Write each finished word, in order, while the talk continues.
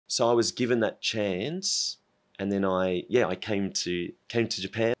So I was given that chance, and then I came to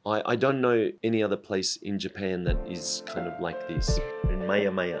Japan. I don't know any other place in Japan that is kind of like this. In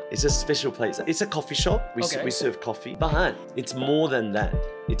MIAMIA, it's a special place. It's a coffee shop. We serve coffee, but it's more than that.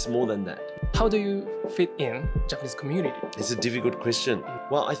 It's more than that. How do you fit in Japanese community? It's a difficult question.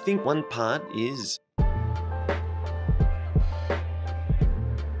 Well, I think one part is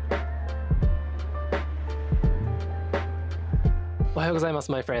Ohayou gozaimasu,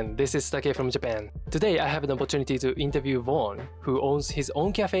 my friend. This is Take from Japan. Today, I have an opportunity to interview Vaughan, who owns his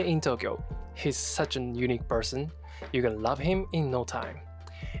own cafe in Tokyo. He's such a unique person. You're gonna love him in no time.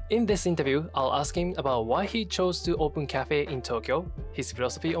 In this interview, I'll ask him about why he chose to open cafe in Tokyo, his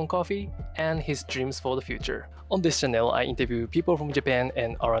philosophy on coffee, and his dreams for the future. On this channel, I interview people from Japan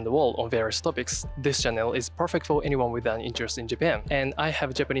and around the world on various topics. This channel is perfect for anyone with an interest in Japan. And I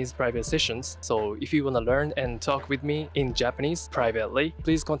have Japanese private sessions, so if you want to learn and talk with me in Japanese privately,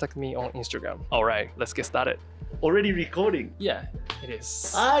 please contact me on Instagram. Alright, let's get started. already recording. Yeah, it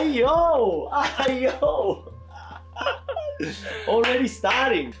is. Ayo! Ayo! Already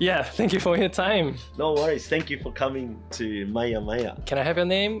starting. Yeah, thank you for your time. No worries. Thank you for coming to MIAMIA. Can I have your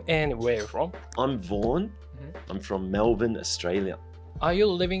name and where you're from? I'm Vaughan. I'm from Melbourne, Australia. Are you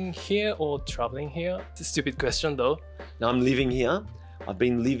living here or traveling here? It's a stupid question though. Now I'm living here. I've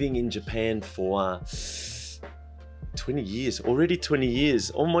been living in Japan for 20 years. Already 20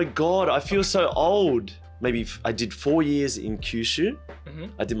 years. Oh my God, I feel so old. Maybe I did 4 years in Kyushu.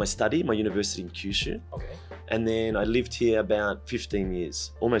 I did my study, my university in Kyushu. Okay. And then I lived here about 15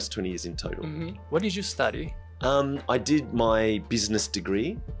 years, almost 20 years in total. What did you study? I did my business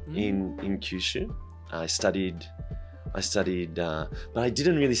degree in Kyushu. I studied, but I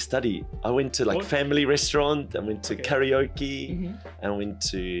didn't really study. I went to like family restaurant, I went to karaoke, and I went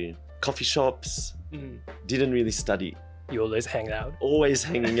to coffee shops. Didn't really study. You always hang out? Always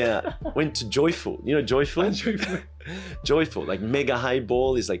hanging out. Went to Joyful. You know Joyful? Joyful. Joyful, like mega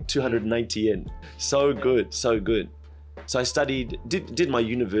highball is like 290 yen. So good, so good. So I studied, did my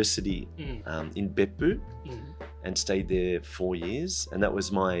university in Beppu and stayed there 4 years. And that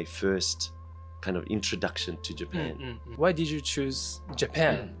was my first kind of introduction to Japan. Why did you choose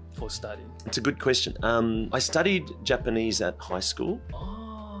Japan for study? It's a good question. I studied Japanese at high school.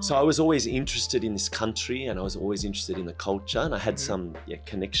 So I was always interested in this country and I was always interested in the culture and I had some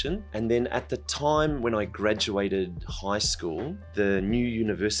connection. And then at the time when I graduated high school, the new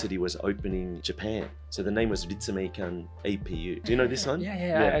university was opening in Japan. So the name was Ritsumeikan APU. Do you know this one?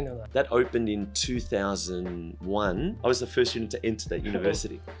 Yeah, I know that. That opened in 2001. I was the first student to enter that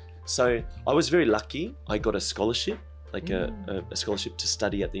university. So I was very lucky. I got a scholarship, like a scholarship to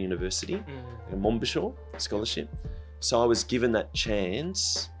study at the university, a Monbusho scholarship. So I was given that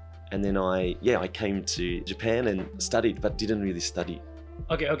chance, and then I came to Japan and studied, but didn't really study.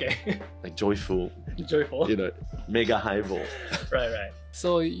 Okay. Like Joyful, Joyful. you know, mega highball. Right.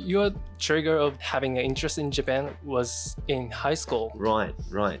 So your trigger of having an interest in Japan was in high school? Right.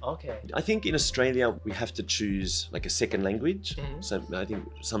 Okay. I think in Australia, we have to choose like a second language. So I think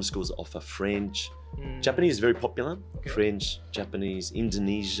some schools offer French. Japanese is very popular. French, Japanese,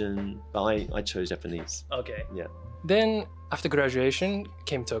 Indonesian, but I chose Japanese. Okay. Yeah. Then after graduation,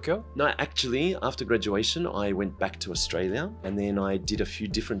 came Tokyo? No, actually, after graduation, I went back to Australia and then I did a few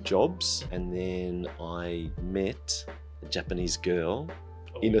different jobs and then I met a Japanese girl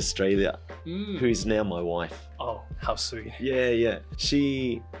in Australia who is now my wife. Oh, how sweet. Yeah.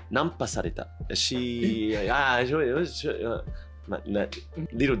 She nampa sareta. She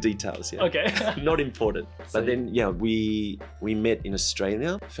little details, yeah. Okay. Not important. But then, we met in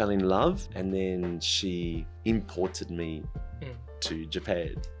Australia, fell in love, and then she imported me to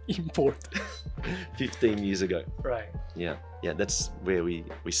Japan. Import. 15 years ago. Right. Yeah, that's where we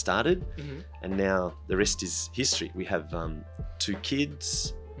started, and now the rest is history. We have 2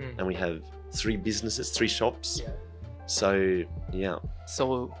 kids, and we have 3 businesses, 3 shops. Yeah. So,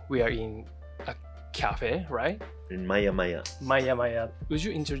 So we are in a cafe, right? In MIAMIA. MIAMIA. Would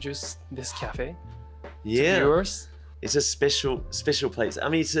you introduce this cafe to viewers? It's a special place. I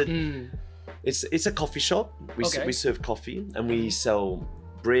mean, it's a coffee shop. We serve coffee and we sell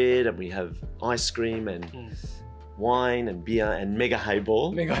bread and we have ice cream and wine and beer and mega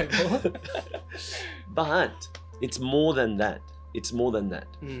highball. But it's more than that.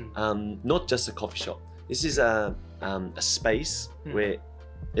 Not just a coffee shop. This is a space where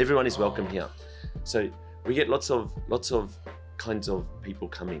everyone is welcome here. So we get lots of kinds of people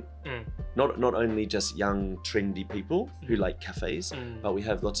coming. Not only just young, trendy people who like cafes, but we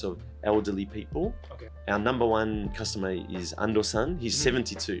have lots of elderly people. Our #1 customer is Ando-san. He's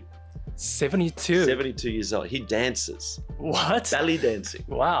 72. 72. 72 years old. He dances. What? Belly dancing.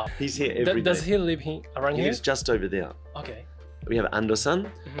 Wow. He's here every day. Does he live around He here? lives just over there. Okay. We have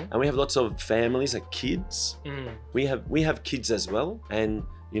Ando-san, and we have lots of families, like kids. We have kids as well, and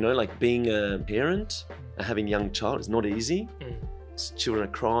you know, like being a parent and having a young child is not easy. Children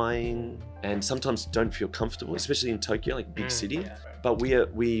are crying and sometimes don't feel comfortable, especially in Tokyo, like big city. Yeah. But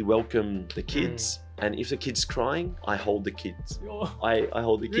we welcome the kids, and if the kid's crying, I hold the kids. I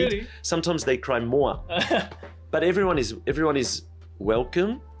hold the kids. Really? Sometimes they cry more, but everyone is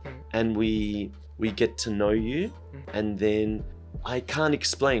welcome, and we get to know you, and then I can't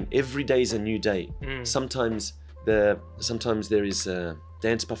explain. Every day is a new day. Sometimes there is a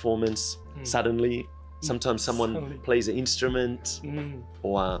dance performance suddenly. Sometimes someone plays an instrument,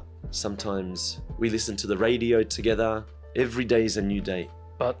 or sometimes we listen to the radio together. Every day is a new day.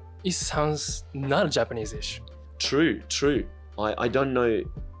 But it sounds not Japanese-ish. True. I don't know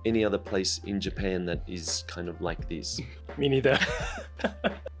any other place in Japan that is kind of like this. Me neither.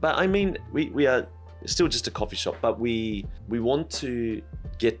 But I mean, we are still just a coffee shop, but we want to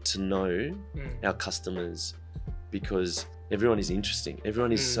get to know our customers, because everyone is interesting.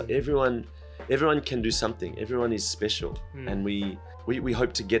 Everyone can do something. Everyone is special, and we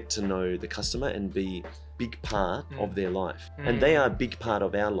hope to get to know the customer and be big part of their life, and they are a big part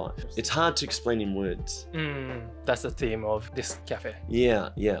of our life. It's hard to explain in words. That's the theme of this cafe. Yeah.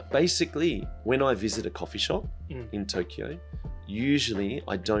 Basically, when I visit a coffee shop in Tokyo, usually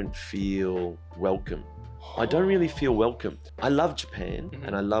I don't feel welcome. I don't really feel welcome. I love Japan,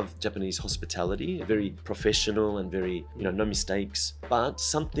 and I love Japanese hospitality, very professional and very, no mistakes. But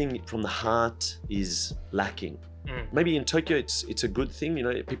something from the heart is lacking. Maybe in Tokyo it's a good thing,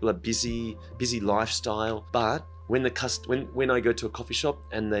 people are busy lifestyle. But when I go to a coffee shop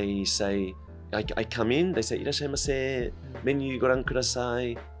and they say, I come in, they say, "Irashaimase, menu goran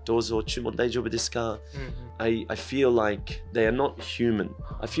kudasai, dozo chumon daijoubu desu ka?" I feel like they are not human.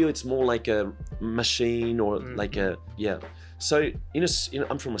 I feel it's more like a machine, or like So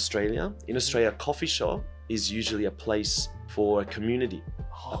I'm from Australia. In Australia, a coffee shop is usually a place for a community.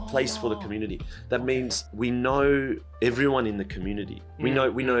 A place for the community. That means we know everyone in the community. We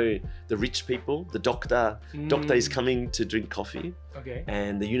know the rich people. The doctor is coming to drink coffee. Okay.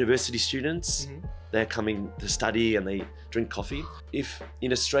 And the university students, they're coming to study and they drink coffee. If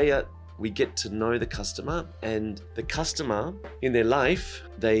in Australia we get to know the customer, and the customer in their life,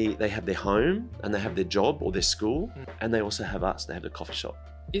 they have their home and they have their job or their school, and they also have us. They have the coffee shop.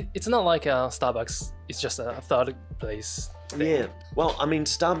 It's not like a Starbucks. It's just a third place thing. Yeah. Well, I mean,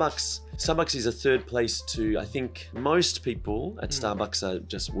 Starbucks is a third place too. I think most people at Starbucks are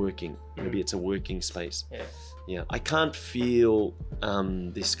just working. Maybe it's a working space. Yeah. I can't feel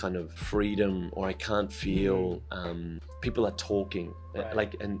this kind of freedom, or I can't feel people are talking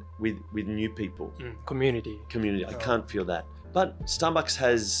and with new people. Community. I can't feel that. But Starbucks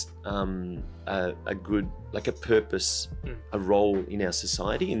has a good, like a purpose, a role in our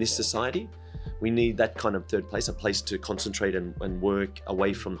society, in this society. We need that kind of third place, a place to concentrate and work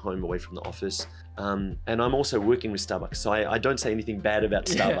away from home, away from the office. And I'm also working with Starbucks, so I don't say anything bad about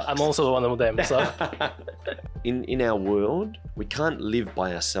Starbucks. Yeah, I'm also one of them. So. In our world, we can't live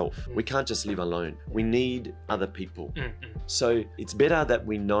by ourselves. We can't just live alone. We need other people. So it's better that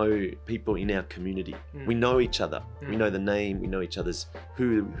we know people in our community. We know each other. We know the name. We know each other's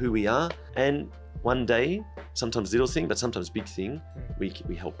who we are. And one day, sometimes little thing, but sometimes big thing,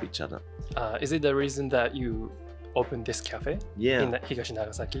 we help each other. Is it the reason that you opened this cafe in the Higashi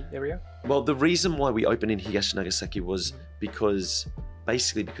Nagasaki area? Well, the reason why we opened in Higashi Nagasaki was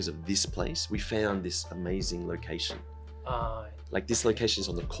basically because of this place. We found this amazing location. Like this location is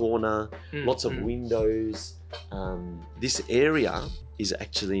on the corner, lots of windows. This area is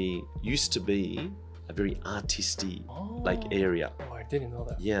actually used to be a very artisty area. Oh, I didn't know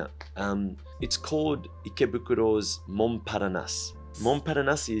that. Yeah. It's called Ikebukuro's Montparnasse.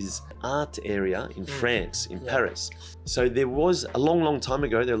 Montparnasse is art area in France, in Paris. So there was, a long time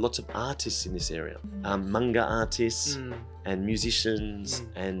ago, there were lots of artists in this area. Manga artists and musicians,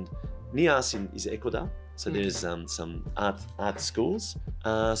 and near us is Ekoda. So there's some art schools.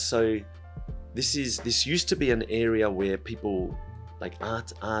 So this used to be an area where people, like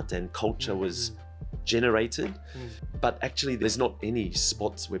art and culture was generated, but actually there's not any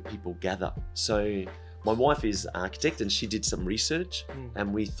spots where people gather. So my wife is an architect and she did some research,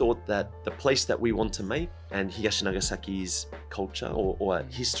 and we thought that the place that we want to make and Higashi Nagasaki's culture or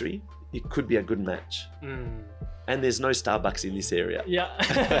history, it could be a good match. And there's no Starbucks in this area.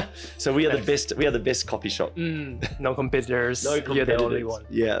 Yeah. So we are the best. We are the best coffee shop. No competitors. No competitors. You're the only one.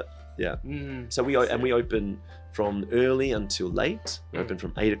 Yeah. So we open from early until late. We open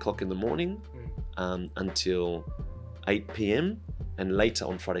from 8 o'clock in the morning until 8 p.m. and later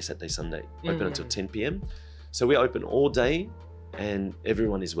on Friday, Saturday, Sunday, open until 10 p.m. So we open all day and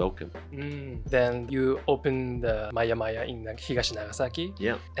everyone is welcome. Then you open the MIAMIA in Higashi Nagasaki.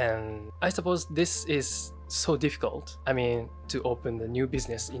 Yeah. And I suppose this is so difficult. I mean, to open the new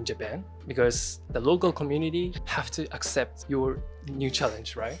business in Japan because the local community have to accept your new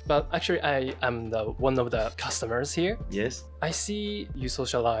challenge, right? But actually, I am one of the customers here. Yes. I see you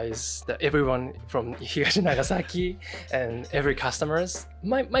socialize everyone from Higashi Nagasaki and every customers.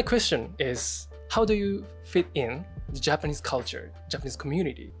 My question is, how do you fit in the Japanese culture, Japanese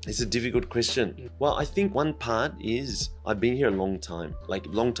community? It's a difficult question. Well, I think one part is I've been here a long time,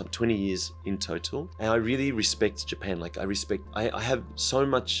 20 years in total. And I really respect Japan. I have so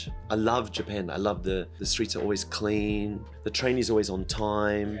much, I love Japan. I love the streets are always clean. The train is always on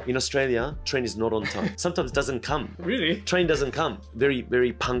time. In Australia, train is not on time. Sometimes doesn't come. Really? Train doesn't come. Very,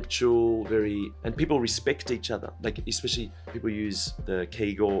 very punctual, and people respect each other. Especially people use the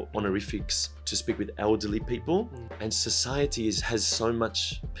keigo honorifics to speak with elderly people. And society has so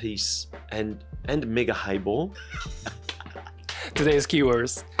much peace and mega highball. Today's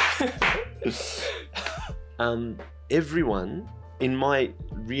keywords. Everyone in my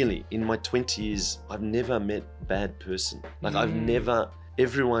 20 years, I've never met a bad person.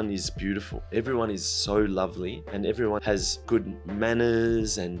 Everyone is beautiful. Everyone is so lovely and everyone has good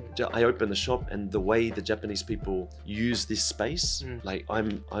manners. And I open the shop and the way the Japanese people use this space,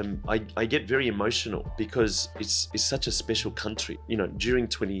 I get very emotional because it's such a special country. You know, during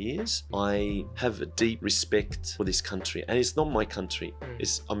 20 years, I have a deep respect for this country and it's not my country.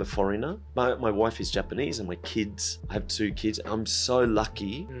 I'm a foreigner. My wife is Japanese and my kids, I have 2 kids. I'm so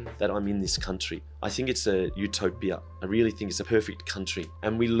lucky that I'm in this country. I think it's a utopia. I really think it's a perfect country.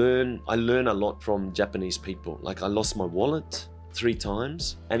 And I learn a lot from Japanese people. I lost my wallet 3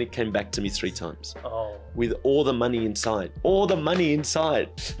 times and it came back to me 3 times. Oh. With all the money inside. All the money inside.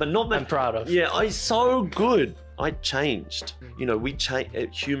 But not that. I'm proud of. Yeah, I'm so good. I changed. You know,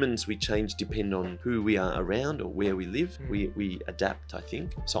 humans, we change depending on who we are around or where we live. We adapt, I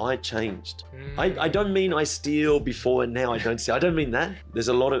think. So I changed. I don't mean I steal before and now I don't steal. I don't mean that. There's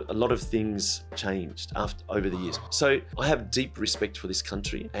a lot of things changed over the years. So I have deep respect for this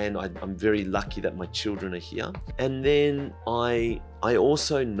country and I'm very lucky that my children are here. And then I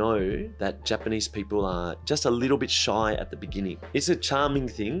also know that Japanese people are just a little bit shy at the beginning. It's a charming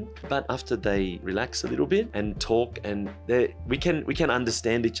thing, but after they relax a little bit and talk and we can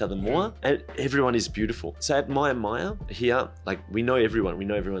understand each other more and everyone is beautiful. So at MIAMIA here, we know everyone. We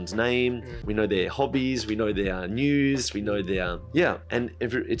know everyone's name, we know their hobbies, we know their news, we know their, and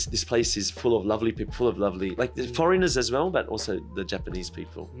this place is full of lovely people, full of lovely, the foreigners as well, but also the Japanese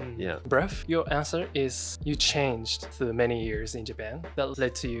people. Yeah. Bref, your answer is you changed through many years in Japan that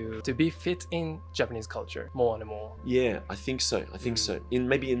led to you to be fit in Japanese culture more and more. Yeah, I think so.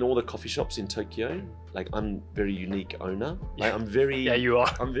 Maybe in all the coffee shops in Tokyo, I'm very unique owner. I'm very. Yeah, you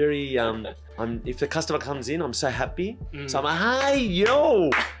are. I'm very. If the customer comes in, I'm so happy. So I'm like, hi, yo,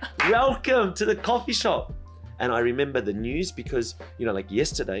 welcome to the coffee shop. And I remember the news because,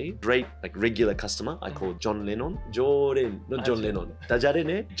 yesterday, great, regular customer, I called John Lennon. Not John Lennon.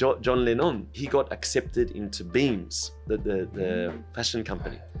 John Lennon. He got accepted into Beams, the fashion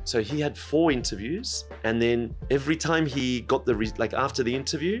company. So he had 4 interviews. And then every time he got after the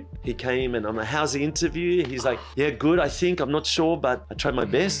interview, he came and I'm like, how's the interview? He's like, yeah, good, I think. I'm not sure, but I tried my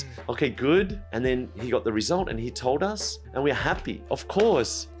best. Okay, good. And then he got the result and he told us and we're happy, of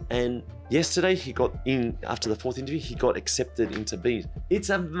course. And yesterday he got in, after the 4th interview, he got accepted into Beams. It's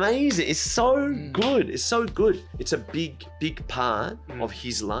amazing. It's so good. It's so good. It's a big part of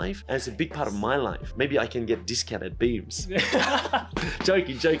his life and it's a big part of my life. Maybe I can get discount at Beams.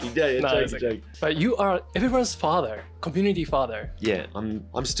 Joking. Yeah, nice. joking. But you are everyone's father, community father. Yeah,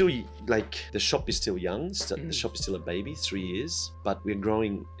 I'm still the shop is still young. The shop is still a baby, 3 years, but we're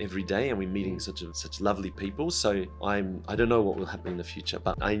growing every day and we're meeting such lovely people. So I don't know what will happen in the future,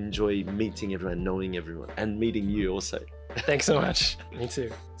 but I enjoy meeting everyone, knowing everyone, and meeting you also. Thanks so much. Me too.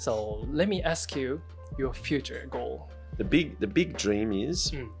 So let me ask you your future goal. The big dream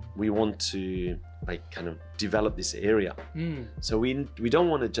is we want to kind of develop this area. So we don't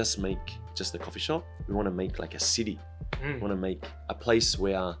want to just make just a coffee shop. We want to make a city. We want to make a place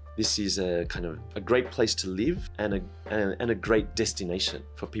where this is a kind of a great place to live and a great destination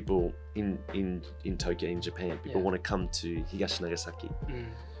for people in Tokyo, in Japan. People want to come to Higashi Nagasaki.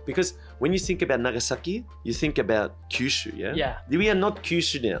 Because when you think about Nagasaki, you think about Kyushu, yeah? Yeah. We are not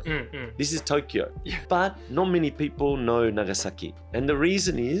Kyushu now. This is Tokyo. Yeah. But not many people know Nagasaki. And the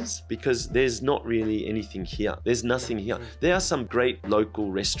reason is because there's not really anything here. There's nothing here. There are some great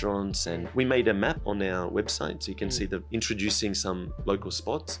local restaurants, and we made a map on our website so you can see the introducing some local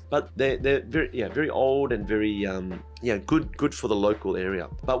spots. But they're very old and very good for the local area.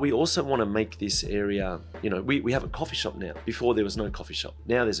 But we also want to make this area, you know, we have a coffee shop now. Before there was no coffee shop.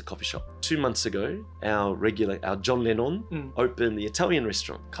 Now there's a coffee shop. 2 months ago, our John Lennon opened the Italian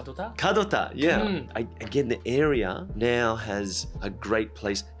restaurant. Kadota, yeah. Again, the area now has a great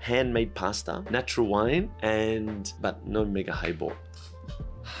place, handmade pasta, natural wine, but no mega highball.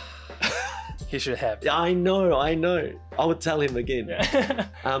 He should have. I know. I would tell him again. Yeah.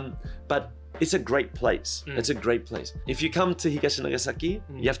 But it's a great place. It's a great place. If you come to Higashi Nagasaki,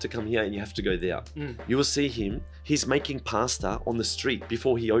 you have to come here and you have to go there. You will see him. He's making pasta on the street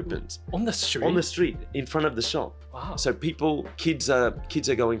before he opens. On the street? On the street, in front of the shop. Wow. So kids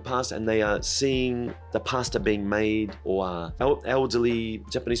are going past and they are seeing the pasta being made, or elderly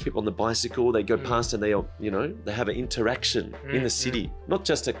Japanese people on the bicycle, they go past and they have an interaction in the city. Not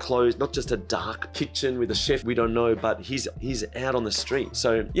just a dark kitchen with a chef we don't know, but he's out on the street.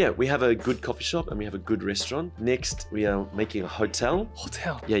 So yeah, we have a good coffee shop and we have a good restaurant. Next, we are making a hotel.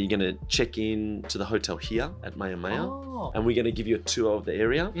 Yeah, you're gonna check in to the hotel here at MIAMIA, and we're gonna give you a tour of the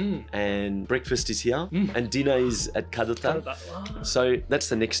area, and breakfast is here, and dinner is at Kadota. Wow. So that's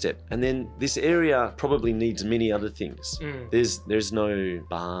the next step. And then this area probably needs many other things. There's no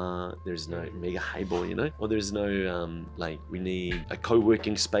bar, there's no mega highball, you know, or there's no we need a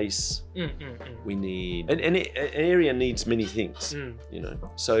co-working space. We need an area needs many things, you know.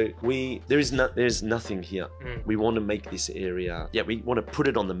 So there's nothing here. We want to make this area. Yeah, we want to put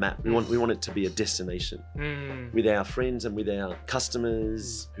it on the map. We want it to be a destination with our friends and with our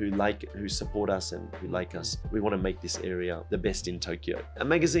customers who support us and who like us. We want to make this area the best in Tokyo. A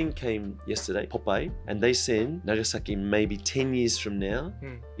magazine came yesterday, Popeye, and they said Nagasaki maybe 10 years from now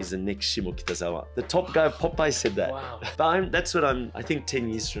is the next Shimokitazawa. The top guy of Popeye said that. Wow. But I think 10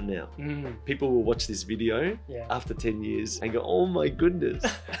 years from now, people will watch this video after 10 years and go, oh my goodness.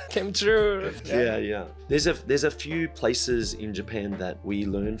 Came true. Yeah. There's a few places in Japan that we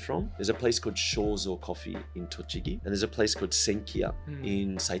learn from. There's a place called Shozo Coffee in Tochigi, and there's a place called Senkia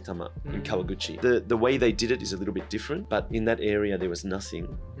in Saitama, in Kawaguchi. The way they did it is a little bit different, but in that area there was nothing,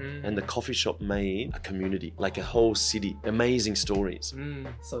 and the coffee shop made a community, like a whole city. Amazing stories.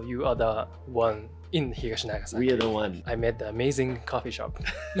 So you are the one in Higashi Nagasaki. We are the one. I made the amazing coffee shop.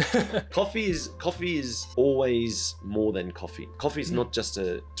 Coffee is always more than coffee. Coffee is not just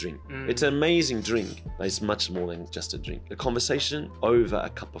a drink. It's an amazing drink, but it's much more than just a drink. A conversation over a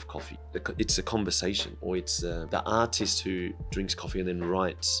cup of coffee. It's a conversation, or it's the artist who drinks coffee and then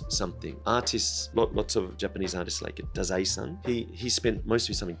writes something. Artists, lots of Japanese artists like Dazai-san, he spent most of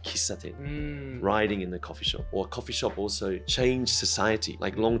his time in kissaten, writing in the coffee shop. Or a coffee shop also changed society.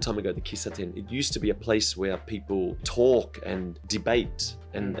 Like long time ago, the kissaten, it used to be a place where people talk and debate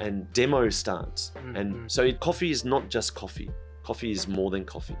and demo starts. And so coffee is not just coffee. Coffee is more than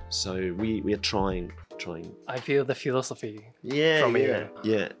coffee. So we are trying. I feel the philosophy from here.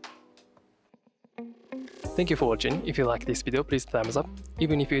 Yeah. Thank you for watching. If you like this video, please thumbs up.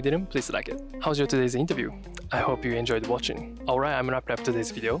 Even if you didn't, please like it. How's your today's interview? I hope you enjoyed watching. Alright, I'm wrapping up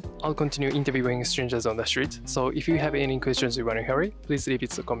today's video. I'll continue interviewing strangers on the street, so if you have any questions you want to hurry, please leave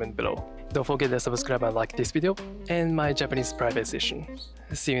it in the comment below. Don't forget to subscribe and like this video, and my Japanese private session.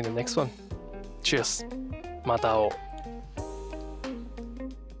 See you in the next one. Cheers! また会おう.